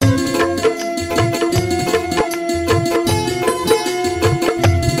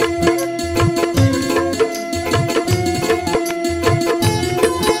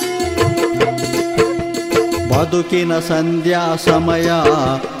ಬೆಳಕಿನ ಸಂಧ್ಯಾ ಸಮಯ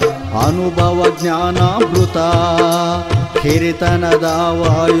ಅನುಭವ ಜ್ಞಾನಾಮೃತ ಹಿರಿತನದ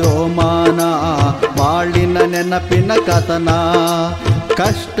ವಾಯೋಮಾನ ಬಾಳಿನ ನೆನಪಿನ ಕಥನ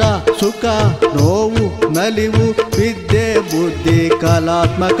ಕಷ್ಟ ಸುಖ ನೋವು ನಲಿವು ವಿದ್ಯೆ ಬುದ್ಧಿ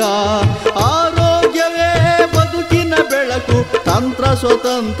ಕಲಾತ್ಮಕ ಆರೋಗ್ಯವೇ ಬದುಕಿನ ಬೆಳಕು ತಂತ್ರ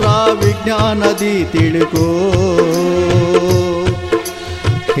ಸ್ವತಂತ್ರ ವಿಜ್ಞಾನದಿ ತಿಳುಕು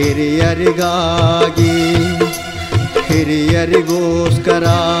ಹಿರಿಯರಿಗಾಗಿ ಹಿರಿಯರಿಗೋಸ್ಕರ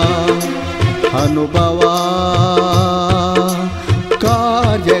ಅನುಭವ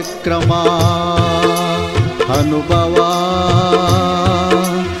ಕಾರ್ಯಕ್ರಮ ಅನುಭವ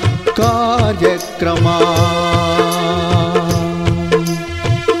ಕಾರ್ಯಕ್ರಮ.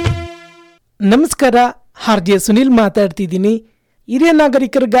 ನಮಸ್ಕಾರ, ಆರ್.ಜೆ. ಸುನಿಲ್ ಮಾತಾಡ್ತಿದ್ದೀನಿ. ಹಿರಿಯ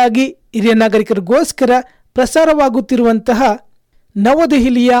ನಾಗರಿಕರಿಗಾಗಿ ಹಿರಿಯ ನಾಗರಿಕರಿಗೋಸ್ಕರ ಪ್ರಸಾರವಾಗುತ್ತಿರುವಂತಹ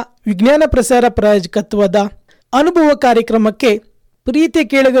ನವದೆಹಲಿಯ ವಿಜ್ಞಾನ ಪ್ರಸಾರ ಪ್ರಾಯೋಜಕತ್ವದ ಅನುಭವ ಕಾರ್ಯಕ್ರಮಕ್ಕೆ ಪ್ರೀತಿ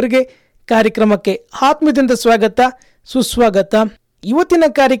ಕೇಳುಗರಿಗೆ ಕಾರ್ಯಕ್ರಮಕ್ಕೆ ಆತ್ಮೀಯದಿಂದ ಸ್ವಾಗತ ಸುಸ್ವಾಗತ. ಇವತ್ತಿನ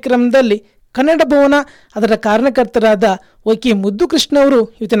ಕಾರ್ಯಕ್ರಮದಲ್ಲಿ ಕನ್ನಡ ಭವನ ಅದರ ಕಾರಣಕರ್ತರಾದ ವೈಕೆ ಮುದ್ದುಕೃಷ್ಣ ಅವರು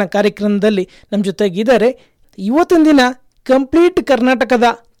ಇವತ್ತಿನ ಕಾರ್ಯಕ್ರಮದಲ್ಲಿ ನಮ್ಮ ಜೊತೆಗಿದ್ದಾರೆ. ಇವತ್ತಿನ ದಿನ ಕಂಪ್ಲೀಟ್ ಕರ್ನಾಟಕದ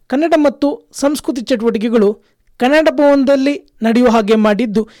ಕನ್ನಡ ಮತ್ತು ಸಂಸ್ಕೃತಿ ಚಟುವಟಿಕೆಗಳು ಕನ್ನಡ ಭವನದಲ್ಲಿ ನಡೆಯುವ ಹಾಗೆ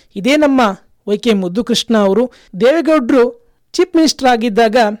ಮಾಡಿದ್ದು ಇದೇ ನಮ್ಮ ವೈಕೆ ಮುದ್ದುಕೃಷ್ಣ ಅವರು. ದೇವೇಗೌಡರು ಚೀಫ್ ಮಿನಿಸ್ಟರ್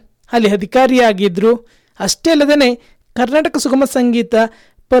ಆಗಿದ್ದಾಗ ಅಲ್ಲಿ ಅಧಿಕಾರಿಯಾಗಿದ್ದರು. ಅಷ್ಟೇ ಅಲ್ಲದೇ ಕರ್ನಾಟಕ ಸುಗಮ ಸಂಗೀತ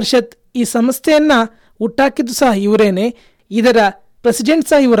ಪರಿಷತ್ ಈ ಸಂಸ್ಥೆಯನ್ನು ಹುಟ್ಟಾಕಿದ್ದು ಸಹ ಇವರೇನೆ. ಇದರ ಪ್ರೆಸಿಡೆಂಟ್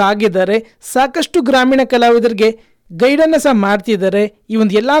ಸಹ ಇವರು ಆಗಿದ್ದಾರೆ. ಸಾಕಷ್ಟು ಗ್ರಾಮೀಣ ಕಲಾವಿದರಿಗೆ ಗೈಡನ್ನು ಸಹ ಮಾಡ್ತಿದ್ದಾರೆ. ಈ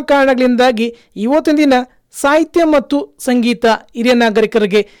ಒಂದು ಎಲ್ಲ ಕಾರಣಗಳಿಂದಾಗಿ ಇವತ್ತಿನ ದಿನ ಸಾಹಿತ್ಯ ಮತ್ತು ಸಂಗೀತ ಹಿರಿಯ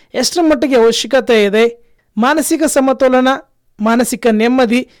ನಾಗರಿಕರಿಗೆ ಎಷ್ಟರ ಮಟ್ಟಿಗೆ ಅವಶ್ಯಕತೆ ಇದೆ, ಮಾನಸಿಕ ಸಮತೋಲನ, ಮಾನಸಿಕ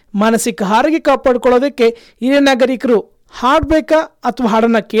ನೆಮ್ಮದಿ, ಮಾನಸಿಕ ಆರೋಗ್ಯ ಕಾಪಾಡಿಕೊಳ್ಳೋದಕ್ಕೆ ಹಿರಿಯ ನಾಗರಿಕರು ಹಾಡಬೇಕಾ ಅಥವಾ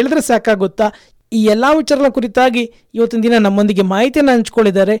ಹಾಡನ್ನು ಕೇಳಿದ್ರೆ ಸಾಕಾಗುತ್ತಾ, ಈ ಎಲ್ಲ ವಿಚಾರಗಳ ಕುರಿತಾಗಿ ಇವತ್ತಿನ ದಿನ ನಮ್ಮೊಂದಿಗೆ ಮಾಹಿತಿಯನ್ನು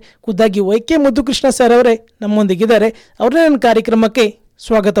ಹಂಚಿಕೊಂಡಿದ್ದಾರೆ. ಖುದ್ದಾಗಿ ವೈಕೆ ಮುದ್ದುಕೃಷ್ಣ ಸರ್ ಅವರೇ ನಮ್ಮೊಂದಿಗಿದ್ದಾರೆ. ಅವ್ರನ್ನೇ ನನ್ನ ಕಾರ್ಯಕ್ರಮಕ್ಕೆ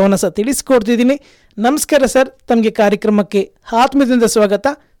ಸ್ವಾಗತವನ್ನು ಸಹ ತಿಳಿಸ್ಕೊಡ್ತಿದ್ದೀನಿ. ನಮಸ್ಕಾರ ಸರ್, ತಮಗೆ ಕಾರ್ಯಕ್ರಮಕ್ಕೆ ಆತ್ಮೀಯದಿಂದ ಸ್ವಾಗತ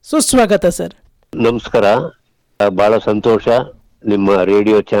ಸುಸ್ವಾಗತ ಸರ್. ನಮಸ್ಕಾರ, ಬಹಳ ಸಂತೋಷ ನಿಮ್ಮ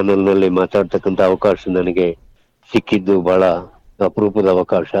ರೇಡಿಯೋ ಚಾನೆಲ್ ನಲ್ಲಿ ಮಾತಾಡ್ತಕ್ಕಂಥ ಅವಕಾಶ ನನಗೆ ಸಿಕ್ಕಿದ್ದು ಬಹಳ ಅಪರೂಪದ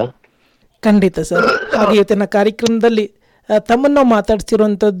ಅವಕಾಶ. ಖಂಡಿತ ಸರ್. ಹಾಗೆ ಇವತ್ತಿನ ಕಾರ್ಯಕ್ರಮದಲ್ಲಿ ತಮ್ಮನ್ನು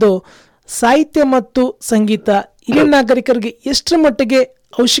ಮಾತಾಡ್ತಿರುವಂಥದ್ದು ಸಾಹಿತ್ಯ ಮತ್ತು ಸಂಗೀತ ಹಿರಿಯ ನಾಗರಿಕರಿಗೆ ಎಷ್ಟರ ಮಟ್ಟಿಗೆ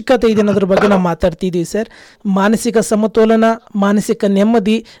ಅವಶ್ಯಕತೆ ಇದೆ ಅನ್ನೋದ್ರ ಬಗ್ಗೆ ನಾವು ಮಾತಾಡ್ತಿದ್ದೀವಿ ಸರ್. ಮಾನಸಿಕ ಸಮತೋಲನ, ಮಾನಸಿಕ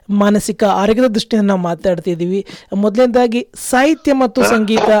ನೆಮ್ಮದಿ, ಮಾನಸಿಕ ಆರೋಗ್ಯದ ದೃಷ್ಟಿಯಿಂದ ನಾವು ಮಾತಾಡ್ತಿದ್ದೀವಿ. ಮೊದಲನೇದಾಗಿ ಸಾಹಿತ್ಯ ಮತ್ತು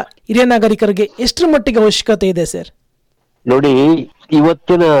ಸಂಗೀತ ಹಿರಿಯ ನಾಗರಿಕರಿಗೆ ಎಷ್ಟರ ಮಟ್ಟಿಗೆ ಅವಶ್ಯಕತೆ ಇದೆ ಸರ್? ನೋಡಿ,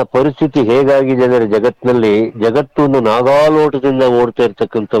 ಇವತ್ತಿನ ಪರಿಸ್ಥಿತಿ ಹೇಗಾಗಿದೆ ಅಂದರೆ ಜಗತ್ತು ಒಂದು ನಾಗಾಲೋಟದಿಂದ ಓಡ್ತಾ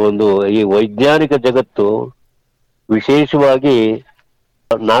ಇರ್ತಕ್ಕಂಥ ಒಂದು ಈ ವೈಜ್ಞಾನಿಕ ಜಗತ್ತು ವಿಶೇಷವಾಗಿ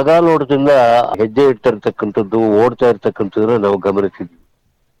ನಾಗಾಲೋಟದಿಂದ ಹೆಜ್ಜೆ ಇಡ್ತಾ ಇರ್ತಕ್ಕಂಥದ್ದು, ಓಡ್ತಾ ಇರ್ತಕ್ಕಂಥದ್ದನ್ನ ನಾವು ಗಮನಿಸಿದ್ವಿ.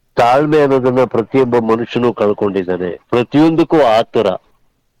 ತಾಳ್ಮೆ ಅನ್ನೋದನ್ನ ಪ್ರತಿಯೊಬ್ಬ ಮನುಷ್ಯನು ಕಳ್ಕೊಂಡಿದ್ದಾನೆ. ಪ್ರತಿಯೊಂದಕ್ಕೂ ಆತುರ,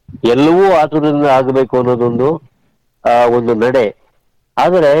 ಎಲ್ಲವೂ ಆತುರದಿಂದ ಆಗಬೇಕು ಅನ್ನೋದೊಂದು ಒಂದು ನಡೆ.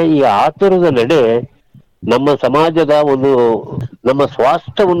 ಆದರೆ ಈ ಆತುರದ ನಡೆ ನಮ್ಮ ಸಮಾಜದ ನಮ್ಮ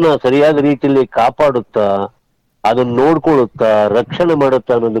ಸ್ವಾಸ್ಥ್ಯವನ್ನ ಸರಿಯಾದ ರೀತಿಯಲ್ಲಿ ಕಾಪಾಡುತ್ತಾ, ಅದನ್ನ ನೋಡ್ಕೊಳ್ಳುತ್ತಾ, ರಕ್ಷಣೆ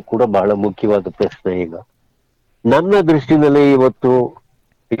ಮಾಡುತ್ತಾ ಅನ್ನೋದು ಕೂಡ ಬಹಳ ಮುಖ್ಯವಾದ ಪ್ರಶ್ನೆ. ಈಗ ನನ್ನ ದೃಷ್ಟಿನಲ್ಲಿ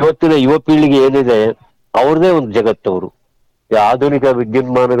ಇವತ್ತಿನ ಯುವ ಪೀಳಿಗೆ ಏನಿದೆ, ಅವ್ರದೇ ಒಂದು ಜಗತ್ತವರು. ಆಧುನಿಕ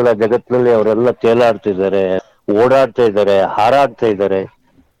ವಿದ್ಯುನ್ಮಾನಗಳ ಜಗತ್ತಿನಲ್ಲಿ ಅವರೆಲ್ಲ ತೇಲಾಡ್ತಿದ್ದಾರೆ, ಓಡಾಡ್ತಾ ಇದ್ದಾರೆ, ಹಾರಾಡ್ತಾ ಇದ್ದಾರೆ.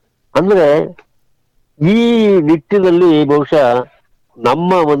 ಅಂದ್ರೆ ಈ ನಿಟ್ಟಿನಲ್ಲಿ ಬಹುಶಃ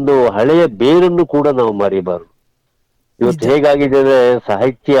ನಮ್ಮ ಒಂದು ಹಳೆಯ ಬೇರನ್ನು ಕೂಡ ನಾವು ಮರಿಬಾರದು. ಇವತ್ತು ಹೇಗಾಗಿದೆ ಅಂದ್ರೆ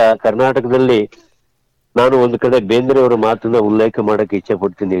ಸಾಹಿತ್ಯ ಕರ್ನಾಟಕದಲ್ಲಿ, ನಾನು ಒಂದು ಕಡೆ ಬೇಂದ್ರೆ ಅವರ ಮಾತನ್ನ ಉಲ್ಲೇಖ ಮಾಡಕ್ಕೆ ಇಚ್ಛೆ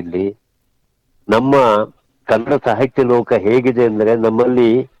ಪಡ್ತೀನಿ. ಇಲ್ಲಿ ನಮ್ಮ ಕನ್ನಡ ಸಾಹಿತ್ಯ ಲೋಕ ಹೇಗಿದೆ ಅಂದ್ರೆ, ನಮ್ಮಲ್ಲಿ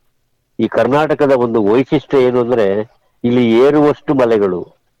ಈ ಕರ್ನಾಟಕದ ಒಂದು ವೈಶಿಷ್ಟ್ಯ ಏನು ಅಂದ್ರೆ, ಇಲ್ಲಿ ಏರುವಷ್ಟು ಮಲೆಗಳು,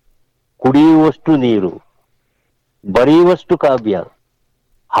 ಕುಡಿಯುವಷ್ಟು ನೀರು, ಬರೆಯುವಷ್ಟು ಕಾವ್ಯ,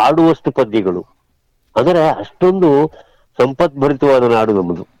 ಹಾಡುವಷ್ಟು ಪದ್ಯಗಳು. ಅಂದ್ರೆ ಅಷ್ಟೊಂದು ಸಂಪದ್ಭರಿತವಾದ ನಾಡು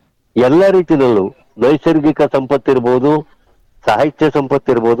ನಮ್ಮದು. ಎಲ್ಲ ರೀತಿಯಲ್ಲೂ ನೈಸರ್ಗಿಕ ಸಂಪತ್ತಿರ್ಬೋದು, ಸಾಹಿತ್ಯ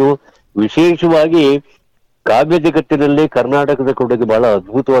ಸಂಪತ್ತಿರ್ಬೋದು. ವಿಶೇಷವಾಗಿ ಕಾವ್ಯ ಜಗತ್ತಿನಲ್ಲಿ ಕರ್ನಾಟಕದ ಕೊಡುಗೆ ಬಹಳ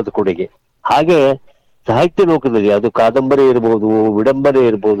ಅದ್ಭುತವಾದ ಕೊಡುಗೆ. ಹಾಗೆ ಸಾಹಿತ್ಯ ಲೋಕದಲ್ಲಿ ಅದು ಕಾದಂಬರಿ ಇರ್ಬೋದು, ವಿಡಂಬನೆ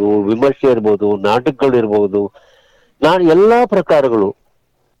ಇರ್ಬೋದು, ವಿಮರ್ಶೆ ಇರ್ಬೋದು, ನಾಟಕಗಳು ಇರ್ಬೋದು, ಎಲ್ಲಾ ಪ್ರಕಾರಗಳು,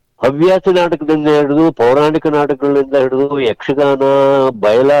 ಹವ್ಯಾಸ ನಾಟಕದಿಂದ ಹಿಡಿದು ಪೌರಾಣಿಕ ನಾಟಕಗಳಿಂದ ಹಿಡಿದು ಯಕ್ಷಗಾನ,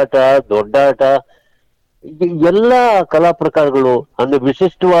 ಬಯಲಾಟ, ದೊಡ್ಡಾಟ, ಎಲ್ಲ ಕಲಾ ಪ್ರಕಾರಗಳು ಅಂದ್ರೆ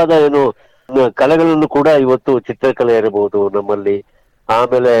ವಿಶಿಷ್ಟವಾದ ಕಲೆಗಳನ್ನು ಕೂಡ ಇವತ್ತು ಚಿತ್ರಕಲೆ ಇರಬಹುದು ನಮ್ಮಲ್ಲಿ,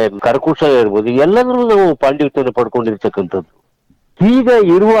 ಆಮೇಲೆ ಕರಕುಶಲ ಇರ್ಬೋದು, ಎಲ್ಲದರಲ್ಲೂ ನಾವು ಪಾಂಡಿತ್ಯವನ್ನು ಪಡ್ಕೊಂಡಿರ್ತಕ್ಕಂಥದ್ದು. ಈಗ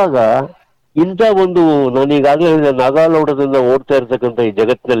ಇರುವಾಗ ಇಂಥ ನಾನೀಗಾಗಲೇ ಹೇಳಿದ ನಾಗಾಲೋಟದಿಂದ ಓಡ್ತಾ ಇರ್ತಕ್ಕಂಥ ಈ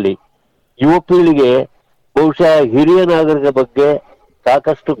ಜಗತ್ತಿನಲ್ಲಿ ಯುವ ಪೀಳಿಗೆ ಬಹುಶಃ ಹಿರಿಯ ನಾಗರಿಕರ ಬಗ್ಗೆ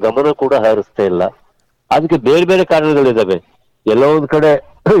ಸಾಕಷ್ಟು ಗಮನ ಕೂಡ ಹರಿಸ್ತಾ ಇಲ್ಲ. ಅದಕ್ಕೆ ಬೇರೆ ಬೇರೆ ಕಾರಣಗಳಿದಾವೆ. ಎಲ್ಲೋ ಒಂದ್ ಕಡೆ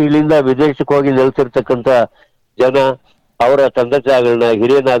ಇಲ್ಲಿಂದ ವಿದೇಶಕ್ಕೆ ಹೋಗಿ ನೆಲೆಸಿರ್ತಕ್ಕಂಥ ಜನ ಅವರ ತಂದೆ ತಾಯಿಗಳನ್ನ,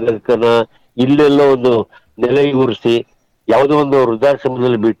 ಹಿರಿಯ ನಾಗರಿಕನ ಇಲ್ಲೆಲ್ಲೋ ಒಂದು ನೆಲೆಯೂರಿಸಿ ಯಾವುದೋ ಒಂದು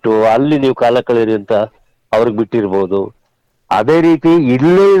ವೃದ್ಧಾಶ್ರಮದಲ್ಲಿ ಬಿಟ್ಟು ಅಲ್ಲಿ ನೀವು ಕಾಲ ಕಳೀರಿ ಅಂತ ಅವ್ರಿಗೆ ಬಿಟ್ಟಿರ್ಬೋದು. ಅದೇ ರೀತಿ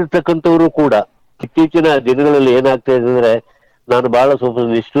ಇಲ್ಲೇ ಇರ್ತಕ್ಕಂಥವ್ರು ಕೂಡ ಇತ್ತೀಚಿನ ದಿನಗಳಲ್ಲಿ ಏನಾಗ್ತಾ ಇದೆ ಅಂದ್ರೆ, ನಾನು ಬಹಳ ಸ್ವಲ್ಪ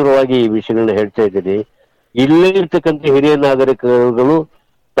ನಿಷ್ಠುರವಾಗಿ ಈ ವಿಷಯಗಳನ್ನ ಹೇಳ್ತಾ ಇದ್ದೀನಿ. ಇಲ್ಲೇ ಇರ್ತಕ್ಕಂಥ ಹಿರಿಯ ನಾಗರಿಕರುಗಳು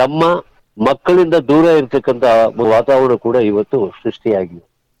ತಮ್ಮ ಮಕ್ಕಳಿಂದ ದೂರ ಇರ್ತಕ್ಕಂಥ ವಾತಾವರಣ ಕೂಡ ಇವತ್ತು ಸೃಷ್ಟಿಯಾಗಿದೆ.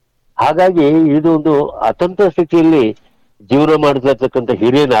 ಹಾಗಾಗಿ ಇದು ಒಂದು ಅತಂತ್ರ ಸ್ಥಿತಿಯಲ್ಲಿ ಜೀವನ ಮಾಡ್ತಿರ್ತಕ್ಕಂಥ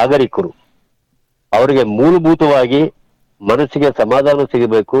ಹಿರಿಯ ನಾಗರಿಕರು, ಅವರಿಗೆ ಮೂಲಭೂತವಾಗಿ ಮನಸ್ಸಿಗೆ ಸಮಾಧಾನ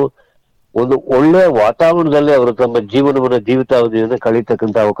ಸಿಗಬೇಕು. ಒಂದು ಒಳ್ಳೆಯ ವಾತಾವರಣದಲ್ಲಿ ಅವರು ತಮ್ಮ ಜೀವನವನ್ನ ಜೀವಿತಾವಧಿಯನ್ನು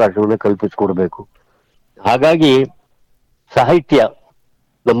ಕಳೀತಕ್ಕಂಥ ಅವಕಾಶವನ್ನು ಕಲ್ಪಿಸಿಕೊಡ್ಬೇಕು. ಹಾಗಾಗಿ ಸಾಹಿತ್ಯ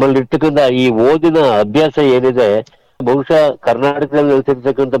ನಮ್ಮಲ್ಲಿರ್ತಕ್ಕಂಥ ಈ ಓದಿನ ಅಭ್ಯಾಸ ಏನಿದೆ, ಬಹುಶಃ ಕರ್ನಾಟಕದಲ್ಲಿ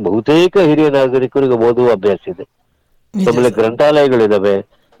ನೆಲೆಸಿರ್ತಕ್ಕಂಥ ಬಹುತೇಕ ಹಿರಿಯ ನಾಗರಿಕರಿಗೆ ಓದುವ ಅಭ್ಯಾಸ ಇದೆ. ನಮ್ಮಲ್ಲಿ ಗ್ರಂಥಾಲಯಗಳಿದಾವೆ,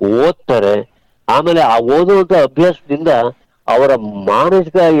 ಓದ್ತಾರೆ. ಆಮೇಲೆ ಆ ಓದುವಂತ ಅಭ್ಯಾಸದಿಂದ ಅವರ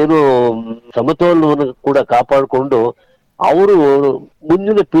ಮಾನಸಿಕ ಏನು ಸಮತೋಲನವನ್ನು ಕೂಡ ಕಾಪಾಡಿಕೊಂಡು ಅವರು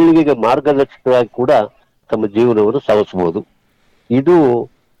ಮುಂದಿನ ಪೀಳಿಗೆಗೆ ಮಾರ್ಗದರ್ಶಕರಾಗಿ ಕೂಡ ತಮ್ಮ ಜೀವನವನ್ನು ಸಾಗಿಸಬಹುದು. ಇದು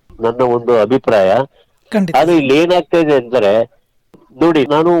ನನ್ನ ಒಂದು ಅಭಿಪ್ರಾಯ. ಆದ್ರೆ ಇಲ್ಲಿ ಏನಾಗ್ತಾ ಇದೆ ಅಂದ್ರೆ, ನೋಡಿ,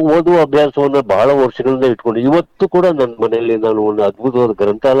 ನಾನು ಓದುವ ಅಭ್ಯಾಸವನ್ನ ಬಹಳ ವರ್ಷಗಳಿಂದ ಇಟ್ಕೊಂಡು ಇವತ್ತು ಕೂಡ ನನ್ನ ಮನೆಯಲ್ಲಿ ನಾನು ಒಂದು ಅದ್ಭುತವಾದ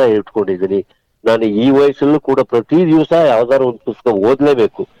ಗ್ರಂಥಾಲಯ ಇಟ್ಕೊಂಡಿದ್ದೀನಿ. ನಾನು ಈ ವಯಸ್ಸಲ್ಲೂ ಕೂಡ ಪ್ರತಿ ದಿವಸ ಯಾವ್ದಾದ್ರು ಒಂದು ಪುಸ್ತಕ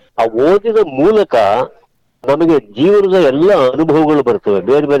ಓದ್ಲೇಬೇಕು. ಆ ಓದಿನ ಮೂಲಕ ನಮಗೆ ಜೀವನದ ಎಲ್ಲ ಅನುಭವಗಳು ಬರ್ತವೆ.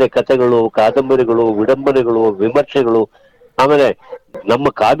 ಬೇರೆ ಬೇರೆ ಕಥೆಗಳು, ಕಾದಂಬರಿಗಳು, ವಿಡಂಬನೆಗಳು, ವಿಮರ್ಶೆಗಳು. ಆಮೇಲೆ ನಮ್ಮ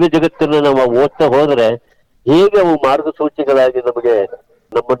ಕಾವ್ಯ ಜಗತ್ತನ್ನ ನಾವು ಓದ್ತಾ ಹೋದ್ರೆ ಹೇಗೆ ಅವು ಮಾರ್ಗಸೂಚಿಗಳಾಗಿ ನಮಗೆ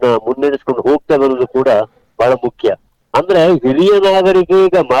ನಮ್ಮನ್ನ ಮುನ್ನಡೆಸ್ಕೊಂಡು ಹೋಗ್ತವೆ ಅನ್ನೋದು ಕೂಡ ಬಹಳ ಮುಖ್ಯ. ಅಂದ್ರೆ ಹಿರಿಯ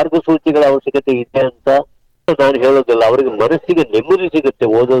ನಾಗರಿಕರಿಗೆ ಮಾರ್ಗಸೂಚಿಗಳ ಅವಶ್ಯಕತೆ ಇದೆ ಅಂತ ನಾನು ಹೇಳೋದಿಲ್ಲ. ಅವರಿಗೆ ಮನಸ್ಸಿಗೆ ನೆಮ್ಮದಿ ಸಿಗುತ್ತೆ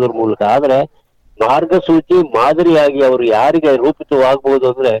ಓದೋದ್ರ ಮೂಲಕ. ಆದ್ರೆ ಮಾರ್ಗಸೂಚಿ ಮಾದರಿಯಾಗಿ ಅವರು ಯಾರಿಗೆ ರೂಪಿತವಾಗಬಹುದು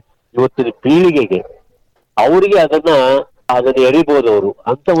ಅಂದ್ರೆ ಇವತ್ತಿನ ಪೀಳಿಗೆಗೆ, ಅವರಿಗೆ ಅದನ್ನ ಎರಿಬಹುದು ಅವರು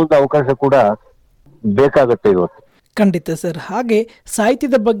ಅಂತ ಒಂದು ಅವಕಾಶ ಕೂಡ ಬೇಕಾಗುತ್ತೆ ಇವತ್ತು. ಖಂಡಿತ ಸರ್. ಹಾಗೆ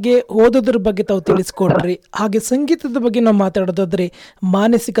ಸಾಹಿತ್ಯದ ಬಗ್ಗೆ, ಓದೋದ್ರ ಬಗ್ಗೆ ತಾವು ತಿಳಿಸ್ಕೊಡ್ರಿ. ಹಾಗೆ ಸಂಗೀತದ ಬಗ್ಗೆ ನಾವು ಮಾತಾಡೋದಾದ್ರೆ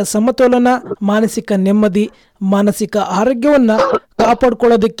ಮಾನಸಿಕ ಸಮತೋಲನ, ಮಾನಸಿಕ ನೆಮ್ಮದಿ, ಮಾನಸಿಕ ಆರೋಗ್ಯವನ್ನ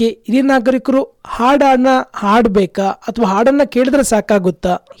ಕಾಪಾಡ್ಕೊಳ್ಳೋದಕ್ಕೆ ಹಿರಿಯ ನಾಗರಿಕರು ಹಾಡನ್ನ ಹಾಡ್ಬೇಕಾ ಅಥವಾ ಹಾಡನ್ನ ಕೇಳಿದ್ರೆ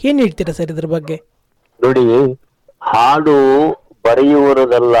ಸಾಕಾಗುತ್ತಾ? ಏನ್ ಹೇಳ್ತೀರಾ ಸರ್ ಇದ್ರ ಬಗ್ಗೆ? ನೋಡಿ, ಹಾಡು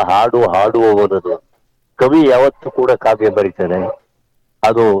ಬರೆಯುವವರದಲ್ಲ, ಹಾಡು ಹಾಡುವವರದು. ಕವಿ ಯಾವತ್ತೂ ಕೂಡ ಕಾವ್ಯ ಬರೀತಾರೆ.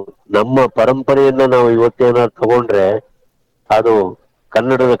 ಅದು ನಮ್ಮ ಪರಂಪರೆಯನ್ನ ನಾವು ಇವತ್ತೇನಾದ್ರು ತಗೊಂಡ್ರೆ, ಅದು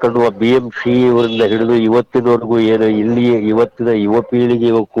ಕನ್ನಡದ ಕಣ್ಣುವ BMC ಅವರಿಂದ ಹಿಡಿದು ಇವತ್ತಿನವರೆಗೂ ಏನು ಇಲ್ಲಿ ಇವತ್ತಿನ ಯುವ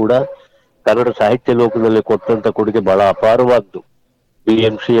ಪೀಳಿಗೆಯೂ ಕೂಡ ಕನ್ನಡ ಸಾಹಿತ್ಯ ಲೋಕದಲ್ಲಿ ಕೊಟ್ಟಂತ ಕೊಡುಗೆ ಬಹಳ ಅಪಾರವಾದ್ದು.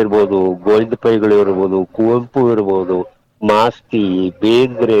 BMC ಇರ್ಬೋದು, ಗೋವಿಂದ ಪೈಗಳು ಇರ್ಬೋದು, ಕುವೆಂಪು ಇರ್ಬೋದು, ಮಾಸ್ತಿ,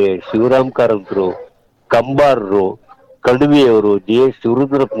 ಬೇಂದ್ರೆ, ಶಿವರಾಮ್ ಕಾರಂತರು, ಕಂಬಾರರು, ಕಣ್ವಿಯವರು, GS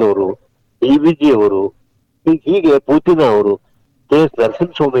ಶಿವರುದ್ರಪ್ಪನವರು, DVG ಅವರು, ಹೀಗೆ ಪೂತಿನ ಅವರು, KS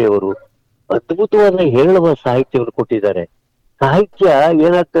ನರಸಿಂಹಸ್ವಾಮಿ ಅವರು ಅದ್ಭುತವಾದ ಹೇಳುವ ಸಾಹಿತ್ಯವನ್ನು ಕೊಟ್ಟಿದ್ದಾರೆ. ಸಾಹಿತ್ಯ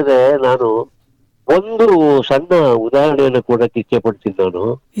ಏನಾಗ್ತದೆ, ನಾನು ಒಂದು ಸಣ್ಣ ಉದಾಹರಣೆಯನ್ನು ಕೊಡಕ್ಕೆ ಇಚ್ಛೆ ಪಡ್ತೀನಿ. ನಾನು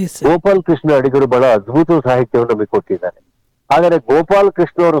ಗೋಪಾಲ್ ಕೃಷ್ಣ ಅಡಿಗರು ಬಹಳ ಅದ್ಭುತ ಸಾಹಿತ್ಯವನ್ನು ನಮಗೆ ಕೊಟ್ಟಿದ್ದಾರೆ. ಆದರೆ ಗೋಪಾಲ್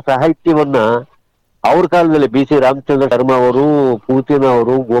ಕೃಷ್ಣ ಅವರ ಸಾಹಿತ್ಯವನ್ನ ಅವ್ರ ಕಾಲದಲ್ಲಿ BC ರಾಮಚಂದ್ರ ಶರ್ಮಾ ಅವರು, ಪೂತಿನ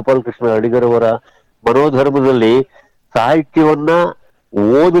ಅವರು, ಗೋಪಾಲ್ ಕೃಷ್ಣ ಅಡಿಗರವರ ಮನೋಧರ್ಮದಲ್ಲಿ ಸಾಹಿತ್ಯವನ್ನ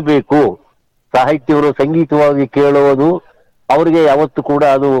ಓದಬೇಕು, ಸಾಹಿತ್ಯವನ್ನು ಸಂಗೀತವಾಗಿ ಕೇಳುವುದು ಅವ್ರಿಗೆ ಯಾವತ್ತೂ ಕೂಡ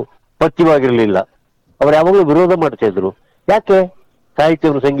ಅದು ಪಥ್ಯವಾಗಿರ್ಲಿಲ್ಲ. ಅವ್ರು ಯಾವಾಗಲೂ ವಿರೋಧ ಮಾಡ್ತಾ ಇದ್ರು. ಯಾಕೆ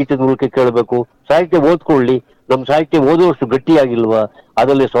ಸಾಹಿತ್ಯವನ್ನು ಸಂಗೀತದ ಮೂಲಕ ಕೇಳಬೇಕು? ಸಾಹಿತ್ಯ ಓದ್ಕೊಳ್ಳಿ, ನಮ್ಮ ಸಾಹಿತ್ಯ ಓದುವಷ್ಟು ಗಟ್ಟಿಯಾಗಿಲ್ವಾ?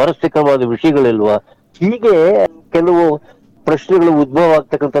 ಅದರಲ್ಲಿ ಸ್ವಾರಸ್ಯಕರವಾದ ವಿಷಯಗಳಿಲ್ವಾ? ಹೀಗೆ ಕೆಲವು ಪ್ರಶ್ನೆಗಳು ಉದ್ಭವ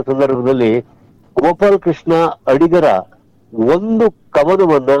ಆಗ್ತಕ್ಕಂಥ ಸಂದರ್ಭದಲ್ಲಿ ಗೋಪಾಲ್ ಕೃಷ್ಣ ಅಡಿಗರ ಒಂದು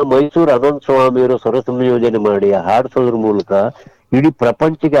ಕವನವನ್ನ ಮೈಸೂರು ಅನಂತ ಸ್ವಾಮಿಯವರು ಸ್ವರ ಸಂಯೋಜನೆ ಮಾಡಿ ಹಾಡಿಸೋದ್ರ ಮೂಲಕ ಇಡೀ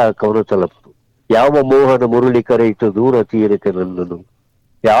ಪ್ರಪಂಚಕ್ಕೆ ಆ ಕವನ ತಲುಪಿತು. ಯಾವ ಮೋಹನ ಮುರುಳಿ ಕರೆಯಿತು ದೂರ ತೀರಕ್ಕೆ ನನ್ನನು,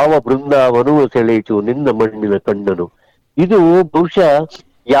 ಯಾವ ಬೃಂದಾವನವು ಸೆಳೆಯಿತು ನಿನ್ನ ಮಣ್ಣಿನ ಕಣ್ಣನು. ಇದು ಬಹುಶಃ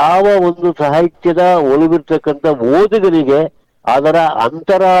ಯಾವ ಒಂದು ಸಾಹಿತ್ಯದ ಒಳಗಿರ್ತಕ್ಕಂಥ ಓದುಗನಿಗೆ ಅದರ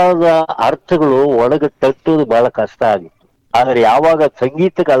ಅಂತರಾದ ಅರ್ಥಗಳು ಒಳಗೆ ತಟ್ಟೋದು ಬಹಳ ಕಷ್ಟ ಆಗಿತ್ತು. ಆದರೆ ಯಾವಾಗ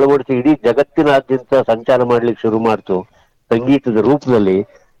ಸಂಗೀತಕ್ಕೆ ಅಳವಡಿಸಿ ಇಡೀ ಜಗತ್ತಿನಾದ್ಯಂತ ಸಂಚಾರ ಮಾಡ್ಲಿಕ್ಕೆ ಶುರು ಮಾಡ್ತು ಸಂಗೀತದ ರೂಪದಲ್ಲಿ,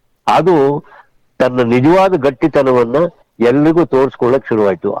 ಅದು ತನ್ನ ನಿಜವಾದ ಗಟ್ಟಿತನವನ್ನ ಎಲ್ರಿಗೂ ತೋರಿಸ್ಕೊಳ್ಳಕ್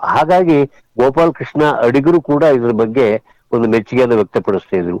ಶುರುವಾಯ್ತು. ಹಾಗಾಗಿ ಗೋಪಾಲ್ ಕೃಷ್ಣ ಅಡಿಗರು ಕೂಡ ಇದ್ರ ಬಗ್ಗೆ ಒಂದು ಮೆಚ್ಚುಗೆಯನ್ನು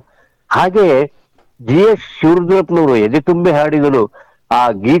ವ್ಯಕ್ತಪಡಿಸ್ತಾ ಇದ್ರು. ಹಾಗೆ GS ಶಿವರುದ್ರಪ್ಪನವರು ಎದೆ ತುಂಬೆ ಹಾಡಿದನು ಆ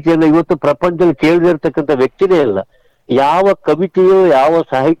ಗೀತೆಯನ್ನು ಇವತ್ತು ಪ್ರಪಂಚದಲ್ಲಿ ಕೇಳದಿರ್ತಕ್ಕಂಥ ವ್ಯಕ್ತಿನೇ ಇಲ್ಲ. ಯಾವ ಕವಿತೆಯೋ ಯಾವ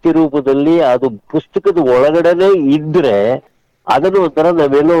ಸಾಹಿತ್ಯ ರೂಪದಲ್ಲಿ ಅದು ಪುಸ್ತಕದ ಒಳಗಡೆನೆ ಇದ್ರೆ ಅದನ್ನು ಒಂಥರ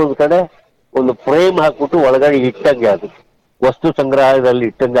ನಾವೆಲ್ಲೋ ಒಂದ್ ಕಡೆ ಒಂದು ಫ್ರೇಮ್ ಹಾಕ್ಬಿಟ್ಟು ಒಳಗಡೆ ಇಟ್ಟಂಗೆ ಅದು ವಸ್ತು ಸಂಗ್ರಹಾಲಯದಲ್ಲಿ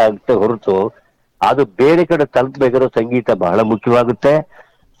ಇಟ್ಟಂಗೆ ಆಗುತ್ತೆ ಹೊರತು ಅದು ಬೇರೆ ಕಡೆ ತಲುಪಬೇಕಾದ್ರೆ ಸಂಗೀತ ಬಹಳ ಮುಖ್ಯವಾಗುತ್ತೆ.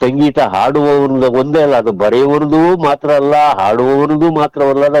 ಸಂಗೀತ ಹಾಡುವವರಿಂದ ಒಂದೇ ಅಲ್ಲ, ಅದು ಬರೆಯುವವರದು ಮಾತ್ರ ಅಲ್ಲ, ಹಾಡುವವರದು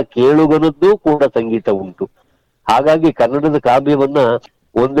ಮಾತ್ರವಲ್ಲದ ಕೇಳುಗನದ್ದು ಕೂಡ ಸಂಗೀತ ಉಂಟು. ಹಾಗಾಗಿ ಕನ್ನಡದ ಕಾವ್ಯವನ್ನ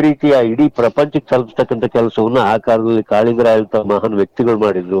ಒಂದು ರೀತಿಯ ಇಡೀ ಪ್ರಪಂಚಕ್ಕೆ ತಲುಪಿಸ್ತಕ್ಕಂಥ ಕೆಲಸವನ್ನ ಆ ಕಾಲದಲ್ಲಿ ಕಾಳಿಂಗರಾಯಂತ ಮಹಾನ್ ವ್ಯಕ್ತಿಗಳು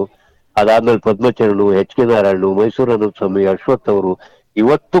ಮಾಡಿದ್ರು. ಅದಾದ್ಮೇಲೆ ಪದ್ಮಚರಣು, ಎಚ್ ಕೆ ನಾರಾಯಣು, ಮೈಸೂರು ಅನಂತಸ್ವಾಮಿ, ಅಶ್ವಥ್ ಅವರು.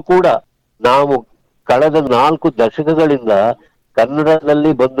 ಇವತ್ತು ಕೂಡ ನಾವು ಕಳೆದ 4 ದಶಕಗಳಿಂದ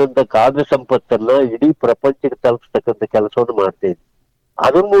ಕನ್ನಡದಲ್ಲಿ ಬಂದಂತ ಕಾವ್ಯ ಸಂಪತ್ತನ್ನ ಇಡೀ ಪ್ರಪಂಚಕ್ಕೆ ತಲುಪಿಸ್ತಕ್ಕಂಥ ಕೆಲಸವನ್ನು ಮಾಡ್ತಾ ಇದ್ವಿ.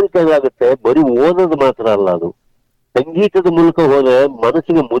 ಅದ್ರ ಮೂಲಕ ಏನಾಗುತ್ತೆ, ಬರೀ ಓದೋದು ಮಾತ್ರ ಅಲ್ಲ, ಅದು ಸಂಗೀತದ ಮೂಲಕ ಹೋದ್ರೆ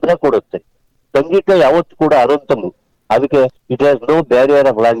ಮನಸ್ಸಿಗೆ ಮುದ ಕೊಡುತ್ತೆ. ಸಂಗೀತ ಯಾವತ್ತು ಕೂಡ ಅನಂತಮು. ಅದಕ್ಕೆ it has no barrier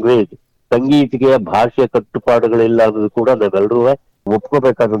of language. ಸಂಗೀತಿಗೆ ಭಾಷೆಯ ಕಟ್ಟುಪಾಡುಗಳಿಲ್ಲ ಅನ್ನೋದು ಕೂಡ ನಾವೆಲ್ಲರೂ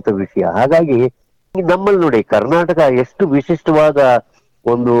ಒಪ್ಕೋಬೇಕಾದಂತ ವಿಷಯ. ಹಾಗಾಗಿ ನಮ್ಮಲ್ಲಿ ನೋಡಿ, ಕರ್ನಾಟಕ ಎಷ್ಟು ವಿಶಿಷ್ಟವಾದ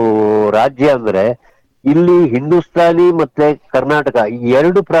ಒಂದು ರಾಜ್ಯ ಅಂದ್ರೆ, ಇಲ್ಲಿ ಹಿಂದೂಸ್ತಾನಿ ಮತ್ತೆ ಕರ್ನಾಟಕ ಈ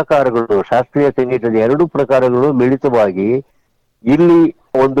 2 ಪ್ರಕಾರಗಳು, ಶಾಸ್ತ್ರೀಯ ಸಂಗೀತದ 2 ಪ್ರಕಾರಗಳು ಮಿಳಿತವಾಗಿ ಇಲ್ಲಿ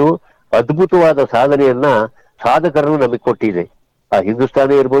ಒಂದು ಅದ್ಭುತವಾದ ಸಾಧನೆಯನ್ನ ಸಾಧಕರನ್ನು ನಮಗೆ ಕೊಟ್ಟಿದೆ. ಆ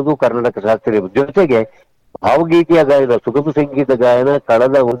ಹಿಂದೂಸ್ತಾನಿ ಇರ್ಬೋದು, ಕರ್ನಾಟಕ ಶಾಸ್ತ್ರೀಯ ಇರ್ಬೋದು. ಜೊತೆಗೆ ಭಾವಗೀತೆಯ ಗಾಯನ, ಸುಗಮ ಸಂಗೀತ ಗಾಯನ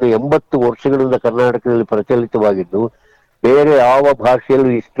ಕಳೆದ ಒಂದು 80 ವರ್ಷಗಳಿಂದ ಕರ್ನಾಟಕದಲ್ಲಿ ಪ್ರಚಲಿತವಾಗಿದ್ದು ಬೇರೆ ಯಾವ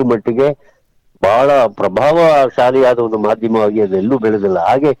ಭಾಷೆಯಲ್ಲೂ ಇಷ್ಟು ಮಟ್ಟಿಗೆ ಬಹಳ ಪ್ರಭಾವಶಾಲಿಯಾದ ಒಂದು ಮಾಧ್ಯಮವಾಗಿ ಅದೆಲ್ಲೂ ಬೆಳೆದಿಲ್ಲ.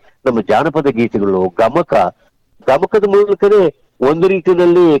 ಹಾಗೆ ನಮ್ಮ ಜಾನಪದ ಗೀತೆಗಳು, ಗಮಕದ ಮೂಲಕನೇ ಒಂದು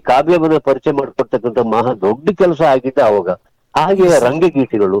ರೀತಿಯಲ್ಲಿ ಕಾವ್ಯವನ್ನ ಪರಿಚಯ ಮಾಡ್ಕೊಡ್ತಕ್ಕಂಥ ಮಹಾ ದೊಡ್ಡ ಕೆಲಸ ಆಗಿದೆ ಅವಾಗ. ಹಾಗೆ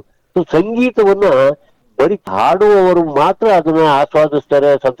ರಂಗಗೀತೆಗಳು. ಸಂಗೀತವನ್ನ ಬರೀ ಹಾಡುವವರು ಮಾತ್ರ ಅದನ್ನ ಆಸ್ವಾದಿಸ್ತಾರೆ,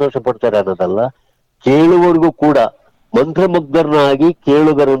 ಸಂತೋಷ ಪಡ್ತಾರೆ ಅನ್ನೋದಲ್ಲ, ಕೇಳುವವರಿಗೂ ಕೂಡ ಮಂತ್ರಮುಗ್ಧರನ್ನಾಗಿ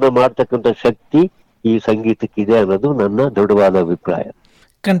ಕೇಳುಗರನ್ನ ಮಾಡ್ತಕ್ಕಂಥ ಶಕ್ತಿ ಈ ಸಂಗೀತಕ್ಕಿದೆ ಅನ್ನೋದು ನನ್ನ ದೃಢವಾದ ಅಭಿಪ್ರಾಯ.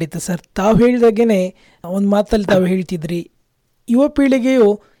 ಖಂಡಿತ ಸರ್, ತಾವು ಹೇಳಿದಾಗೇನೆ ಒಂದು ಮಾತಲ್ಲಿ ತಾವು ಹೇಳ್ತಿದ್ರಿ, ಯುವ ಪೀಳಿಗೆಯು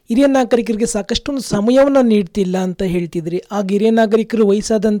ಹಿರಿಯ ನಾಗರಿಕರಿಗೆ ಸಾಕಷ್ಟೊಂದು ಸಮಯವನ್ನು ನೀಡ್ತಿಲ್ಲ ಅಂತ ಹೇಳ್ತಿದ್ರಿ. ಆಗ ಹಿರಿಯ ನಾಗರಿಕರು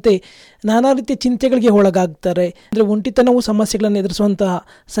ವಯಸ್ಸಾದಂತೆ ನಾನಾ ರೀತಿಯ ಚಿಂತೆಗಳಿಗೆ ಒಳಗಾಗ್ತಾರೆ. ಅಂದರೆ ಒಂಟಿತನವು ಸಮಸ್ಯೆಗಳನ್ನು ಎದುರಿಸುವಂತಹ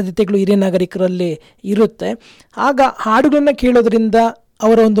ಸಾಧ್ಯತೆಗಳು ಹಿರಿಯ ನಾಗರಿಕರಲ್ಲಿ ಇರುತ್ತೆ. ಆಗ ಹಾಡುಗಳನ್ನು ಕೇಳೋದ್ರಿಂದ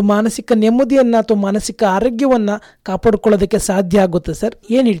ಅವರ ಒಂದು ಮಾನಸಿಕ ನೆಮ್ಮದಿಯನ್ನು ಅಥವಾ ಮಾನಸಿಕ ಆರೋಗ್ಯವನ್ನು ಕಾಪಾಡಿಕೊಳ್ಳೋದಕ್ಕೆ ಸಾಧ್ಯ ಆಗುತ್ತೆ ಸರ್.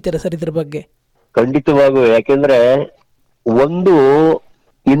 ಏನು ಹೇಳ್ತೀರಾ ಸರ್ ಇದ್ರ ಬಗ್ಗೆ? ಖಂಡಿತವಾಗೂ. ಯಾಕೆಂದ್ರೆ ಒಂದು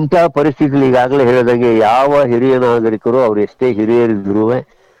ಇಂಥ ಪರಿಸ್ಥಿತಿಲಿ ಈಗಾಗಲೇ ಹೇಳಿದಾಗೆ ಯಾವ ಹಿರಿಯ ನಾಗರಿಕರು ಅವ್ರು ಎಷ್ಟೇ ಹಿರಿಯರಿದ್ರು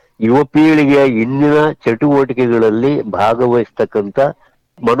ಯುವ ಪೀಳಿಗೆಯ ಇಂದಿನ ಚಟುವಟಿಕೆಗಳಲ್ಲಿ ಭಾಗವಹಿಸ್ತಕ್ಕಂಥ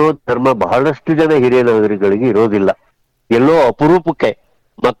ಮನೋಧರ್ಮ ಬಹಳಷ್ಟು ಜನ ಹಿರಿಯ ನಾಗರಿಕರಿಗೆ ಇರೋದಿಲ್ಲ. ಎಲ್ಲೋ ಅಪರೂಪಕ್ಕೆ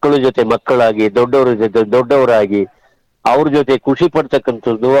ಮಕ್ಕಳ ಜೊತೆ ಮಕ್ಕಳಾಗಿ, ದೊಡ್ಡವರ ಜೊತೆ ದೊಡ್ಡವರಾಗಿ ಅವ್ರ ಜೊತೆ ಖುಷಿ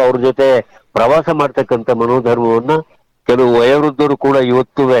ಪಡ್ತಕ್ಕಂಥದ್ದು, ಅವ್ರ ಜೊತೆ ಪ್ರವಾಸ ಮಾಡ್ತಕ್ಕಂಥ ಮನೋಧರ್ಮವನ್ನ ಕೆಲವು ವಯೋವೃದ್ಧರು ಕೂಡ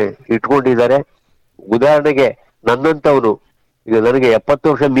ಇವತ್ತು ಇಟ್ಕೊಂಡಿದ್ದಾರೆ. ಉದಾಹರಣೆಗೆ ನನ್ನಂತವನು, ಈಗ ನನಗೆ 70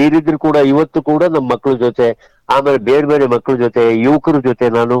 ವರ್ಷ ಮೀರಿದ್ರು ಕೂಡ ಇವತ್ತು ಕೂಡ ನಮ್ಮ ಮಕ್ಕಳ ಜೊತೆ, ಆಮೇಲೆ ಬೇರೆ ಬೇರೆ ಮಕ್ಕಳ ಜೊತೆ, ಯುವಕರ ಜೊತೆ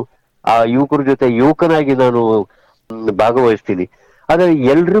ಆ ಯುವಕರ ಜೊತೆ ಯುವಕನಾಗಿ ನಾನು ಭಾಗವಹಿಸ್ತೀನಿ. ಆದ್ರೆ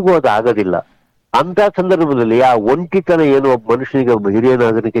ಎಲ್ರಿಗೂ ಅದು ಆಗೋದಿಲ್ಲ. ಅಂತ ಸಂದರ್ಭದಲ್ಲಿ ಆ ಒಂಟಿತನ ಏನು ಒಬ್ಬ ಮನುಷ್ಯನಿಗೆ, ಒಬ್ಬ ಹಿರಿಯ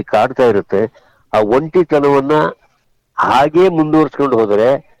ನಾಗರಿಕ ಕಾಡ್ತಾ ಇರುತ್ತೆ, ಆ ಒಂಟಿತನವನ್ನ ಹಾಗೇ ಮುಂದುವರ್ಸ್ಕೊಂಡು ಹೋದರೆ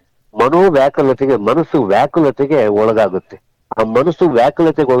ಮನಸ್ಸು ವ್ಯಾಕುಲತೆಗೆ ಒಳಗಾಗುತ್ತೆ. ಆ ಮನಸ್ಸು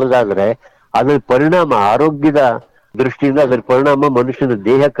ವ್ಯಾಕುಲತೆಗೆ ಒಳಗಾದ್ರೆ ಅದ್ರ ಪರಿಣಾಮ ಆರೋಗ್ಯದ ದೃಷ್ಟಿಯಿಂದ ಅದರ ಪರಿಣಾಮ ಮನುಷ್ಯನ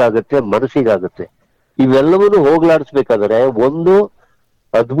ದೇಹಕ್ಕಾಗತ್ತೆ, ಮನಸ್ಸಿಗಾಗುತ್ತೆ. ಇವೆಲ್ಲವನ್ನು ಹೋಗ್ಲಾಡಿಸ್ಬೇಕಾದ್ರೆ ಒಂದು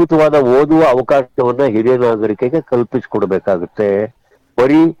ಅದ್ಭುತವಾದ ಓದುವ ಅವಕಾಶವನ್ನ ಹಿರಿಯ ನಾಗರಿಕೆಗೆ ಕಲ್ಪಿಸ್ಕೊಡ್ಬೇಕಾಗುತ್ತೆ.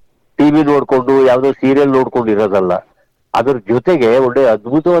 ಬರೀ ಟಿವಿ ನೋಡ್ಕೊಂಡು ಯಾವ್ದೋ ಸೀರಿಯಲ್ ನೋಡ್ಕೊಂಡು ಇರೋದಲ್ಲ, ಅದ್ರ ಜೊತೆಗೆ ಒಳ್ಳೆ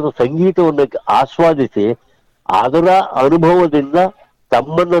ಅದ್ಭುತವಾದ ಸಂಗೀತವನ್ನು ಆಸ್ವಾದಿಸಿ ಅದರ ಅನುಭವದಿಂದ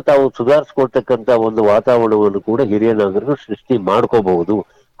ತಮ್ಮನ್ನ ತಾವು ಸುಧಾರಿಸ್ಕೊಳ್ತಕ್ಕಂಥ ಒಂದು ವಾತಾವರಣವನ್ನು ಕೂಡ ಹಿರಿಯ ನಾಗರಿಕರು ಸೃಷ್ಟಿ ಮಾಡ್ಕೋಬಹುದು.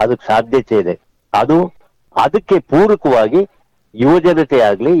 ಅದಕ್ಕೆ ಸಾಧ್ಯತೆ ಇದೆ. ಅದಕ್ಕೆ ಪೂರಕವಾಗಿ ಯುವಜನತೆ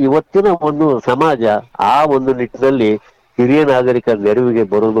ಆಗ್ಲಿ, ಇವತ್ತಿನ ಒಂದು ಸಮಾಜ ಆ ಒಂದು ನಿಟ್ಟಿನಲ್ಲಿ ಹಿರಿಯ ನಾಗರಿಕರ ನೆರವಿಗೆ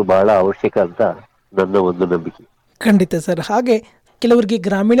ಬರೋದು ಬಹಳ ಅವಶ್ಯಕ ಅಂತ ನನ್ನ ಒಂದು ನಂಬಿಕೆ. ಖಂಡಿತ ಸರ್. ಹಾಗೆ ಕೆಲವರಿಗೆ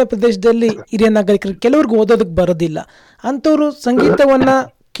ಗ್ರಾಮೀಣ ಪ್ರದೇಶದಲ್ಲಿ ಹಿರಿಯ ನಾಗರಿಕರು ಕೆಲವ್ರಿಗೆ ಓದೋದಕ್ಕೆ ಬರೋದಿಲ್ಲ, ಅಂಥವ್ರು ಸಂಗೀತವನ್ನ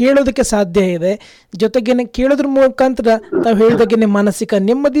ಕೇಳೋದಕ್ಕೆ ಸಾಧ್ಯ ಇದೆ. ಜೊತೆಗೇನೆ ಕೇಳೋದ್ರ ಮುಖಾಂತರ ತಾವು ಹೇಳಿದಾಗೇನೆ ಮಾನಸಿಕ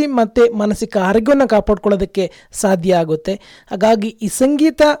ನೆಮ್ಮದಿ ಮತ್ತು ಮಾನಸಿಕ ಆರೋಗ್ಯವನ್ನು ಕಾಪಾಡ್ಕೊಳ್ಳೋದಕ್ಕೆ ಸಾಧ್ಯ ಆಗುತ್ತೆ. ಹಾಗಾಗಿ ಈ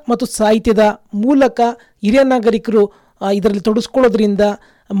ಸಂಗೀತ ಮತ್ತು ಸಾಹಿತ್ಯದ ಮೂಲಕ ಹಿರಿಯ ನಾಗರಿಕರು ಇದರಲ್ಲಿ ತೊಡಗಿಸ್ಕೊಳ್ಳೋದ್ರಿಂದ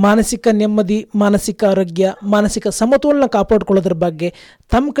ಮಾನಸಿಕ ನೆಮ್ಮದಿ, ಮಾನಸಿಕ ಆರೋಗ್ಯ, ಮಾನಸಿಕ ಸಮತೋಲನ ಕಾಪಾಡ್ಕೊಳ್ಳೋದ್ರ ಬಗ್ಗೆ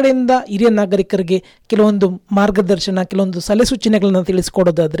ತಮ್ಮ ಕಡೆಯಿಂದ ಹಿರಿಯ ನಾಗರಿಕರಿಗೆ ಕೆಲವೊಂದು ಮಾರ್ಗದರ್ಶನ, ಕೆಲವೊಂದು ಸಲಹೆ ಸೂಚನೆಗಳನ್ನ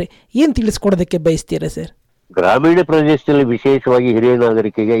ತಿಳಿಸ್ಕೊಡೋದಾದ್ರೆ ಏನು ತಿಳಿಸ್ಕೊಡೋದಕ್ಕೆ ಬಯಸ್ತೀರಾ ಸರ್? ಗ್ರಾಮೀಣ ಪ್ರದೇಶದಲ್ಲಿ ವಿಶೇಷವಾಗಿ ಹಿರಿಯ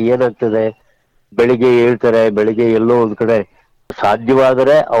ನಾಗರಿಕೆಗೆ ಏನಾಗ್ತದೆ, ಬೆಳಿಗ್ಗೆ ಹೇಳ್ತಾರೆ, ಬೆಳಿಗ್ಗೆ ಎಲ್ಲೋ ಒಂದ್ ಕಡೆ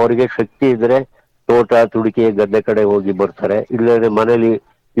ಸಾಧ್ಯವಾದರೆ ಅವರಿಗೆ ಶಕ್ತಿ ಇದ್ರೆ ತೋಟ ತುಡಿಕೆ ಗದ್ದೆ ಕಡೆ ಹೋಗಿ ಬರ್ತಾರೆ. ಇಲ್ಲದ್ರೆ ಮನೇಲಿ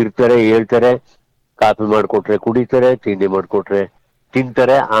ಇರ್ತಾರೆ, ಹೇಳ್ತಾರೆ, ಕಾಫಿ ಮಾಡ್ಕೊಟ್ರೆ ಕುಡಿತಾರೆ, ತಿಂಡಿ ಮಾಡ್ಕೊಟ್ರೆ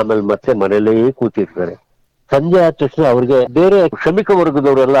ತಿಂತಾರೆ, ಆಮೇಲೆ ಮತ್ತೆ ಮನೇಲೇ ಕೂತಿರ್ತಾರೆ. ಸಂಜೆ ಆದ ತಕ್ಷಣ ಅವ್ರಿಗೆ ಬೇರೆ ಶ್ರಮಿಕ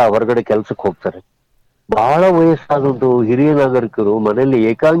ವರ್ಗದವರೆಲ್ಲ ಹೊರಗಡೆ ಕೆಲ್ಸಕ್ಕೆ ಹೋಗ್ತಾರೆ. ಬಹಳ ವಯಸ್ಸಾದಂತು ಹಿರಿಯ ನಾಗರಿಕರು ಮನೆಯಲ್ಲಿ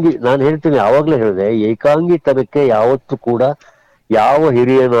ಏಕಾಂಗಿ, ನಾನು ಹೇಳ್ತೀನಿ, ಆವಾಗ್ಲೇ ಹೇಳಿದೆ, ಏಕಾಂಗಿತನಕ್ಕೆ ಯಾವತ್ತೂ ಕೂಡ ಯಾವ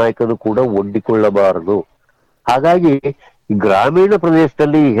ಹಿರಿಯ ನಾಯಕನು ಕೂಡ ಒಡ್ಡಿಕೊಳ್ಳಬಾರದು. ಹಾಗಾಗಿ ಗ್ರಾಮೀಣ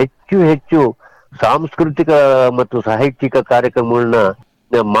ಪ್ರದೇಶದಲ್ಲಿ ಹೆಚ್ಚು ಹೆಚ್ಚು ಸಾಂಸ್ಕೃತಿಕ ಮತ್ತು ಸಾಹಿತ್ಯಿಕ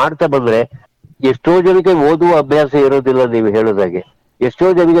ಕಾರ್ಯಕ್ರಮಗಳನ್ನ ಮಾಡ್ತಾ ಬಂದ್ರೆ ಎಷ್ಟೋ ಜನಕ್ಕೆ ಓದುವ ಅಭ್ಯಾಸ ಇರೋದಿಲ್ಲ, ನೀವು ಹೇಳೋದಾಗೆ. ಎಷ್ಟೋ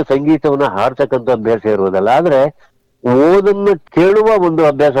ಜನಕ್ಕೆ ಸಂಗೀತವನ್ನ ಹಾಡ್ತಕ್ಕಂಥ ಅಭ್ಯಾಸ ಇರೋದಲ್ಲ. ಆದ್ರೆ ಓದನ್ನ ಕೇಳುವ ಒಂದು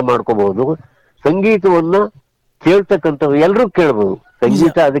ಅಭ್ಯಾಸ ಮಾಡ್ಕೋಬಹುದು, ಸಂಗೀತವನ್ನ ಕೇಳ್ತಕ್ಕಂಥ ಎಲ್ರೂ ಕೇಳ್ಬಹುದು.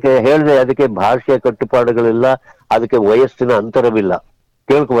 ಸಂಗೀತ ಅದಕ್ಕೆ ಹೇಳಿದೆ, ಅದಕ್ಕೆ ಭಾಷೆಯ ಕಟ್ಟುಪಾಡುಗಳಿಲ್ಲ, ಅದಕ್ಕೆ ವಯಸ್ಸಿನ ಅಂತರವಿಲ್ಲ,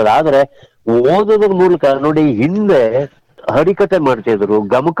 ಕೇಳ್ಕೋಬಹುದು. ಆದ್ರೆ ಓದೋದ್ರ ಮೂಲಕ ನೋಡಿ, ಹಿಂದೆ ಹರಿಕತೆ ಮಾಡ್ತಿದ್ರು,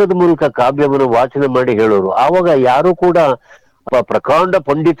 ಗಮಕದ ಮೂಲಕ ಕಾವ್ಯವನ್ನು ವಾಚನ ಮಾಡಿ ಹೇಳೋರು. ಆವಾಗ ಯಾರು ಕೂಡ ಪ್ರಕಾಂಡ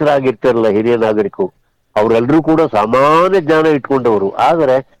ಪಂಡಿತರಾಗಿರ್ತಾರಲ್ಲ ಹಿರಿಯ ನಾಗರಿಕರು, ಅವರೆಲ್ಲರೂ ಕೂಡ ಸಾಮಾನ್ಯ ಜ್ಞಾನ ಇಟ್ಕೊಂಡವರು.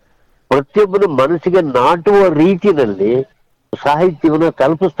 ಆದರೆ ಪ್ರತಿಯೊಬ್ಬನ ಮನಸ್ಸಿಗೆ ನಾಟುವ ರೀತಿಯಲ್ಲಿ ಸಾಹಿತ್ಯವನ್ನ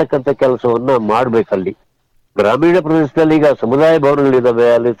ತಲುಪಿಸ್ತಕ್ಕಂಥ ಕೆಲಸವನ್ನ ಮಾಡ್ಬೇಕಲ್ಲಿ. ಗ್ರಾಮೀಣ ಪ್ರದೇಶದಲ್ಲಿ ಈಗ ಸಮುದಾಯ ಭವನಗಳಿದಾವೆ,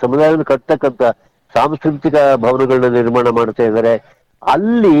 ಅಲ್ಲಿ ಸಮುದಾಯವನ್ನು ಕಟ್ತಕ್ಕಂಥ ಸಾಂಸ್ಕೃತಿಕ ಭವನಗಳನ್ನ ನಿರ್ಮಾಣ ಮಾಡ್ತಾ ಇದ್ದಾರೆ.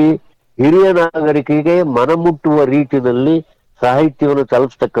 ಅಲ್ಲಿ ಹಿರಿಯ ನಾಗರಿಕರಿಗೆ ಮನಮುಟ್ಟುವ ರೀತಿಯಲ್ಲಿ ಸಾಹಿತ್ಯವನ್ನು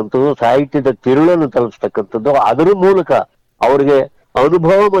ತಲುಪಿಸ್ತಕ್ಕಂಥದ್ದು, ಸಾಹಿತ್ಯದ ತಿರುಳನ್ನು ತಲುಪಿಸ್ತಕ್ಕಂಥದ್ದು, ಅದರ ಮೂಲಕ ಅವರಿಗೆ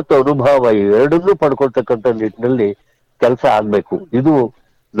ಅನುಭವ ಮತ್ತು ಅನುಭವ ಎರಡನ್ನೂ ಪಡ್ಕೊಳ್ತಕ್ಕಂಥ ನಿಟ್ಟಿನಲ್ಲಿ ಕೆಲಸ ಆಗ್ಬೇಕು. ಇದು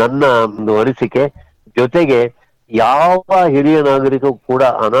ನನ್ನ ಒಂದು ಅನಿಸಿಕೆ. ಜೊತೆಗೆ ಯಾವ ಹಿರಿಯ ನಾಗರಿಕರು ಕೂಡ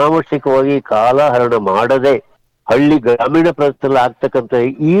ಅನಾವಶ್ಯಕವಾಗಿ ಕಾಲಹರಣ ಮಾಡದೆ ಹಳ್ಳಿ ಗ್ರಾಮೀಣ ಪ್ರದೇಶದಲ್ಲಿ ಆಗ್ತಕ್ಕಂಥ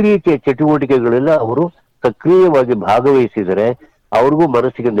ಈ ರೀತಿಯ ಚಟುವಟಿಕೆಗಳೆಲ್ಲ ಅವರು ಸಕ್ರಿಯವಾಗಿ ಭಾಗವಹಿಸಿದರೆ ಅವ್ರಿಗೂ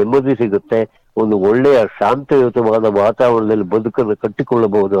ಮನಸ್ಸಿಗೆ ನೆಮ್ಮದಿ ಸಿಗುತ್ತೆ, ಒಂದು ಒಳ್ಳೆಯ ಶಾಂತಯುತವಾದ ವಾತಾವರಣದಲ್ಲಿ ಬದುಕನ್ನು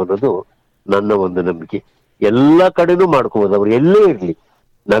ಕಟ್ಟಿಕೊಳ್ಳಬಹುದು ಅನ್ನೋದು ನನ್ನ ಒಂದು ನಂಬಿಕೆ. ಎಲ್ಲ ಕಡೆನೂ ಮಾಡ್ಕೋಬಹುದು, ಅವ್ರು ಎಲ್ಲೇ ಇರ್ಲಿ.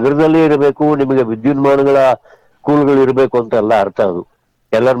 ನಗರದಲ್ಲೇ ಇರಬೇಕು, ನಿಮಗೆ ವಿದ್ಯುನ್ಮಾನಗಳ ಸ್ಕೂಲ್ಗಳು ಇರಬೇಕು ಅಂತ ಎಲ್ಲ ಅರ್ಥ. ಅದು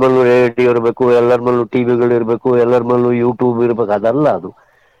ಎಲ್ಲರ ಮೇಲೂ ರೇಡಿಯೋ ಇರಬೇಕು, ಎಲ್ಲರ ಮೇಲೂ ಟಿವಿಗಳು ಇರಬೇಕು, ಎಲ್ಲರ ಮೇಲೂ ಯೂಟ್ಯೂಬ್ ಇರ್ಬೇಕು, ಅದಲ್ಲ. ಅದು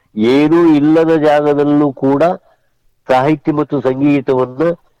ಏನೂ ಇಲ್ಲದ ಜಾಗದಲ್ಲೂ ಕೂಡ ಸಾಹಿತ್ಯ ಮತ್ತು ಸಂಗೀತವನ್ನ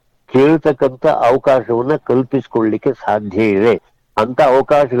ಕೇಳ್ತಕ್ಕಂಥ ಅವಕಾಶವನ್ನ ಕಲ್ಪಿಸ್ಕೊಳ್ಳಿಕ್ಕೆ ಸಾಧ್ಯ ಇದೆ. ಅಂತ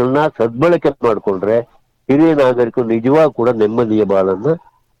ಅವಕಾಶಗಳನ್ನ ಸದ್ಬಳಕೆ ಮಾಡ್ಕೊಂಡ್ರೆ ಹಿರಿಯ ನಾಗರಿಕರು ನಿಜವಾಗೂ ಕೂಡ ನೆಮ್ಮದಿಯ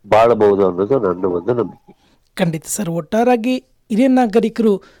ಬಾಳಬಹುದು ಅನ್ನೋದು ನನ್ನ ಒಂದು ನಂಬಿಕೆ. ಖಂಡಿತ ಸರ್. ಒಟ್ಟಾರಾಗಿ ಹಿರಿಯ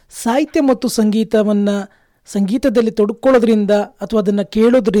ನಾಗರಿಕರು ಸಾಹಿತ್ಯ ಮತ್ತು ಸಂಗೀತದಲ್ಲಿ ತೊಡಕೊಳ್ಳೋದ್ರಿಂದ ಅಥವಾ ಅದನ್ನು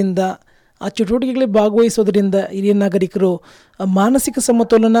ಕೇಳೋದ್ರಿಂದ, ಆ ಚಟುವಟಿಕೆಗಳಲ್ಲಿ ಭಾಗವಹಿಸೋದ್ರಿಂದ ಹಿರಿಯ ನಾಗರಿಕರು ಮಾನಸಿಕ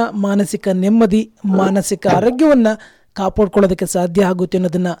ಸಮತೋಲನ, ಮಾನಸಿಕ ನೆಮ್ಮದಿ, ಮಾನಸಿಕ ಆರೋಗ್ಯವನ್ನು ಕಾಪಾಡ್ಕೊಳ್ಳೋದಕ್ಕೆ ಸಾಧ್ಯ ಆಗುತ್ತೆ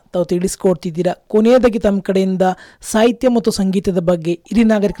ಅನ್ನೋದನ್ನು ತಾವು ತಿಳಿಸ್ಕೊಡ್ತಿದ್ದೀರಾ. ಕೊನೆಯದಾಗಿ ತಮ್ಮ ಕಡೆಯಿಂದ ಸಾಹಿತ್ಯ ಮತ್ತು ಸಂಗೀತದ ಬಗ್ಗೆ ಹಿರಿಯ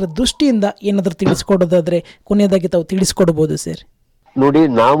ನಾಗರಿಕರ ದೃಷ್ಟಿಯಿಂದ ಏನಾದರೂ ತಿಳಿಸ್ಕೊಡೋದಾದ್ರೆ ಕೊನೆಯದಾಗಿ ತಾವು ತಿಳಿಸ್ಕೊಡ್ಬೋದು ಸರ್. ನೋಡಿ,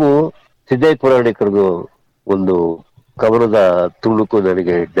 ನಾವು ಸಿದ್ದಯ್ಯ ಪುರಾಣಿಕರಿಗೂ ಒಂದು ಕವನದ ತುಣುಕು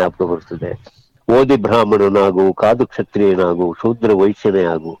ನನಗೆ ಜ್ಞಾಪಕ ಬರ್ತದೆ. ಓದಿ ಬ್ರಾಹ್ಮಣನಾಗು, ಕಾದು ಕ್ಷತ್ರಿಯನಾಗು, ಶೂದ್ರ ವೈಶ್ಯನೇ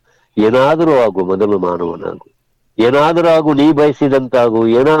ಆಗು, ಏನಾದರೂ ಆಗು ಮೊದಲು ಮಾನವನಾಗು, ಏನಾದರೂ ಆಗು ನೀ ಬಯಸಿದಂತಾಗು,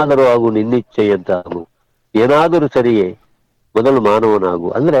 ಏನಾದರೂ ಆಗು ನಿನ್ನಿಚ್ಛೆಯಂತಾಗು, ಏನಾದರೂ ಸರಿಯೇ ಮೊದಲು ಮಾನವನಾಗು.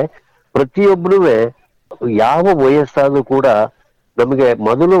 ಅಂದ್ರೆ ಪ್ರತಿಯೊಬ್ಬನೂ ಯಾವ ವಯಸ್ಸಾದ್ರೂ ಕೂಡ ನಮಗೆ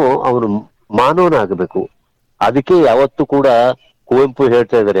ಮೊದಲು ಅವನು ಮಾನವನಾಗಬೇಕು. ಅದಕ್ಕೆ ಯಾವತ್ತೂ ಕೂಡ ಕುವೆಂಪು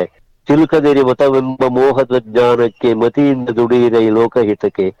ಹೇಳ್ತಾ ಇದ್ದಾರೆ, ಚಿಲುಕದಿರಿ ಮತವೆಂಬ ಮೋಹದ ಜ್ಞಾನಕ್ಕೆ ಮತಿಯಿಂದ ದುಡಿಯಿರೈ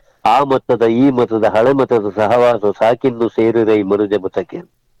ಲೋಕಹಿತಕ್ಕೆ, ಆ ಮತದ ಈ ಮತದ ಹಳೆ ಮತದ ಸಹವಾಸ ಸಾಕಿನ್ನು ಸೇರಿರೈ ಮನುಜ ಮತಕ್ಕೆ.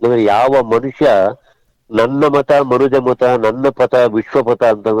 ಅಂದ್ರೆ ಯಾವ ಮನುಷ್ಯ ನನ್ನ ಮತ ಮನುಜ ಮತ, ನನ್ನ ಪಥ ವಿಶ್ವಪಥ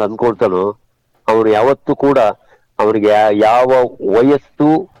ಅಂತ ಅನ್ಕೊಳ್ತಾನೋ ಅವನು ಯಾವತ್ತೂ ಕೂಡ ಅವನಿಗೆ ಯಾವ ವಯಸ್ಸು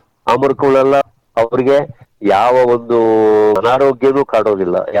ಅಮರ್ಕೊಳ್ಳಲ್ಲ, ಅವ್ರಿಗೆ ಯಾವ ಒಂದು ಅನಾರೋಗ್ಯನೂ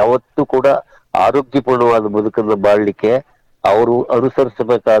ಕಾಡೋದಿಲ್ಲ. ಯಾವತ್ತೂ ಕೂಡ ಆರೋಗ್ಯಪೂರ್ಣವಾದ ಬದುಕನ್ನು ಬಾಳ್ಲಿಕ್ಕೆ ಅವರು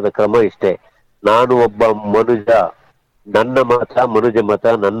ಅನುಸರಿಸಬೇಕಾದ ಕ್ರಮ ಇಷ್ಟೇ. ನಾನು ಒಬ್ಬ ಮನುಜ, ನನ್ನ ಮತ ಮನುಜ ಮತ,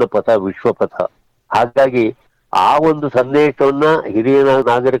 ನನ್ನ ಪಥ ವಿಶ್ವಪಥ. ಹಾಗಾಗಿ ಆ ಒಂದು ಸಂದೇಶವನ್ನ ಹಿರಿಯ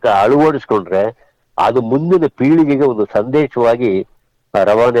ನಾಗರಿಕ ಅಳವಡಿಸ್ಕೊಂಡ್ರೆ ಅದು ಮುಂದಿನ ಪೀಳಿಗೆಗೆ ಒಂದು ಸಂದೇಶವಾಗಿ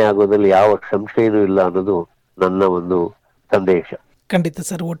ರವಾನೆ ಆಗೋದ್ರಲ್ಲಿ ಯಾವ ಸಂಶಯನೂ ಇಲ್ಲ ಅನ್ನೋದು ನನ್ನ ಒಂದು ಸಂದೇಶ. ಖಂಡಿತ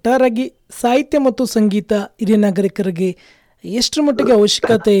ಸರ್. ಒಟ್ಟಾರಾಗಿ ಸಾಹಿತ್ಯ ಮತ್ತು ಸಂಗೀತ ಹಿರಿಯ ನಾಗರಿಕರಿಗೆ ಎಷ್ಟರ ಮಟ್ಟಿಗೆ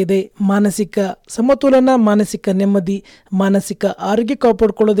ಅವಶ್ಯಕತೆ ಇದೆ, ಮಾನಸಿಕ ಸಮತೋಲನ, ಮಾನಸಿಕ ನೆಮ್ಮದಿ, ಮಾನಸಿಕ ಆರೋಗ್ಯ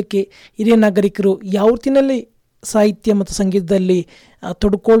ಕಾಪಾಡಿಕೊಳ್ಳೋದಕ್ಕೆ ಹಿರಿಯ ನಾಗರಿಕರು ಯಾವ ರೀತಿಯಲ್ಲಿ ಸಾಹಿತ್ಯ ಮತ್ತು ಸಂಗೀತದಲ್ಲಿ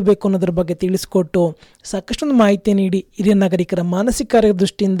ತೊಡ್ಕೊಳ್ಬೇಕು ಅನ್ನೋದ್ರ ಬಗ್ಗೆ ತಿಳಿಸ್ಕೊಟ್ಟು ಸಾಕಷ್ಟೊಂದು ಮಾಹಿತಿ ನೀಡಿ ಹಿರಿಯ ನಾಗರಿಕರ ಮಾನಸಿಕ ಆರೋಗ್ಯ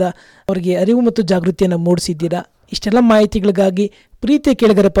ದೃಷ್ಟಿಯಿಂದ ಅವರಿಗೆ ಅರಿವು ಮತ್ತು ಜಾಗೃತಿಯನ್ನು ಮೂಡಿಸಿದ್ದೀರಾ. ಇಷ್ಟೆಲ್ಲ ಮಾಹಿತಿಗಳಿಗಾಗಿ ಪ್ರೀತಿಯ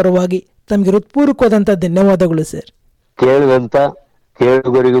ಕೇಳುಗರ ಪರವಾಗಿ ತಮಗೆ ಹೃತ್ಪೂರ್ವಕವಾದಂಥ ಧನ್ಯವಾದಗಳು ಸರ್. ಕೇಳಿದಂತ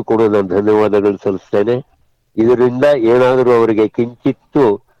ಕೇಳುಗರಿಗೂ ಕೂಡ ನಾನು ಧನ್ಯವಾದಗಳು ಸಲ್ಲಿಸ್ತೇನೆ. ಇದರಿಂದ ಏನಾದರೂ ಅವರಿಗೆ ಕಿಂಚಿತ್ತು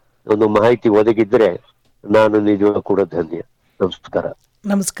ಒಂದು ಮಾಹಿತಿ ಒದಗಿದ್ರೆ ನಾನು ನಿಜವಾಗೂ ಕೂಡ ಧನ್ಯ.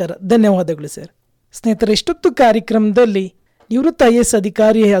 ನಮಸ್ಕಾರ. ಧನ್ಯವಾದಗಳು ಸರ್. ಸ್ನೇಹಿತರೆ, ಇಷ್ಟೊತ್ತು ಕಾರ್ಯಕ್ರಮದಲ್ಲಿ ನಿವೃತ್ತ IAS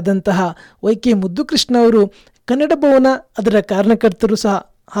ಅಧಿಕಾರಿಯಾದಂತಹ YK ಮುದ್ದುಕೃಷ್ಣ ಅವರು ಕನ್ನಡ ಭವನ ಅದರ ಕಾರಣಕರ್ತರು ಸಹ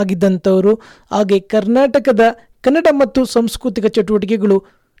ಆಗಿದ್ದಂಥವರು. ಹಾಗೆ ಕರ್ನಾಟಕದ ಕನ್ನಡ ಮತ್ತು ಸಾಂಸ್ಕೃತಿಕ ಚಟುವಟಿಕೆಗಳು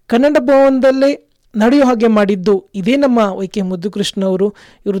ಕನ್ನಡ ಭವನದಲ್ಲೇ ನಡೆಯೋ ಹಾಗೆ ಮಾಡಿದ್ದು ಇದೇ ನಮ್ಮ ವೈ.ಕೆ. ಮುದ್ದುಕೃಷ್ಣ ಅವರು.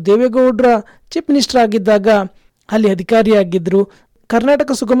 ಇವರು ದೇವೇಗೌಡರ ಚೀಫ್ ಮಿನಿಸ್ಟರ್ ಆಗಿದ್ದಾಗ ಅಲ್ಲಿ ಅಧಿಕಾರಿಯಾಗಿದ್ದರು.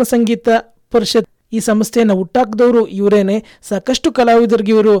 ಕರ್ನಾಟಕ ಸುಗಮ ಸಂಗೀತ ಪರಿಷತ್ ಈ ಸಂಸ್ಥೆಯನ್ನು ಹುಟ್ಟಾಕಿದವರು ಇವರೇನೆ. ಸಾಕಷ್ಟು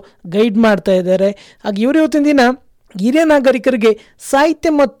ಕಲಾವಿದರಿಗೆ ಇವರು ಗೈಡ್ ಮಾಡ್ತಾ ಇದ್ದಾರೆ. ಹಾಗೆ ಇವರು ಇವತ್ತಿನ ದಿನ ಹಿರಿಯ ನಾಗರಿಕರಿಗೆ ಸಾಹಿತ್ಯ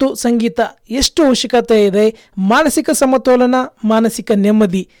ಮತ್ತು ಸಂಗೀತ ಎಷ್ಟು ಅವಶ್ಯಕತೆ ಇದೆ, ಮಾನಸಿಕ ಸಮತೋಲನ, ಮಾನಸಿಕ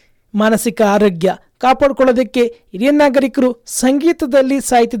ನೆಮ್ಮದಿ, ಮಾನಸಿಕ ಆರೋಗ್ಯ ಕಾಪಾಡ್ಕೊಳ್ಳೋದಕ್ಕೆ ಹಿರಿಯ ನಾಗರಿಕರು ಸಂಗೀತದಲ್ಲಿ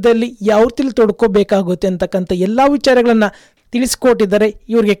ಸಾಹಿತ್ಯದಲ್ಲಿ ಯಾವ ರೀತಿಯಲ್ಲಿ ತೊಡ್ಕೋಬೇಕಾಗುತ್ತೆ ಅಂತಕ್ಕಂಥ ಎಲ್ಲ ವಿಚಾರಗಳನ್ನು ತಿಳಿಸ್ಕೊಟ್ಟಿದ್ದಾರೆ.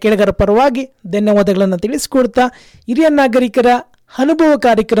 ಇವರಿಗೆ ಕೇಳಿಗರ ಪರವಾಗಿ ಧನ್ಯವಾದಗಳನ್ನು ತಿಳಿಸ್ಕೊಡ್ತಾ ಹಿರಿಯ ನಾಗರಿಕರ ಅನುಭವ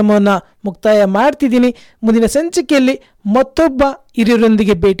ಕಾರ್ಯಕ್ರಮವನ್ನು ಮುಕ್ತಾಯ ಮಾಡ್ತಿದ್ದೀನಿ. ಮುಂದಿನ ಸಂಚಿಕೆಯಲ್ಲಿ ಮತ್ತೊಬ್ಬ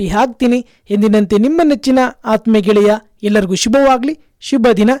ಹಿರಿಯರೊಂದಿಗೆ ಭೇಟಿ ಆಗ್ತೀನಿ. ಎಂದಿನಂತೆ ನಿಮ್ಮ ನೆಚ್ಚಿನ ಆತ್ಮೀಯ ಗೆಳೆಯ. ಎಲ್ಲರಿಗೂ ಶುಭವಾಗಲಿ, ಶುಭ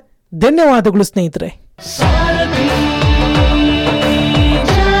ದಿನ. ಧನ್ಯವಾದಗಳು ಸ್ನೇಹಿತರೆ.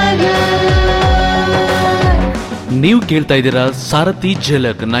 ನೀವು ಕೇಳ್ತಾ ಇದ್ದೀರಾ ಸಾರಥಿ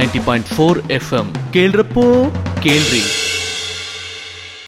ಝಲಕ್ 90.4 FM. ಕೇಳ್ರಪ್ಪೋ ಕೇಳ್ರಿ.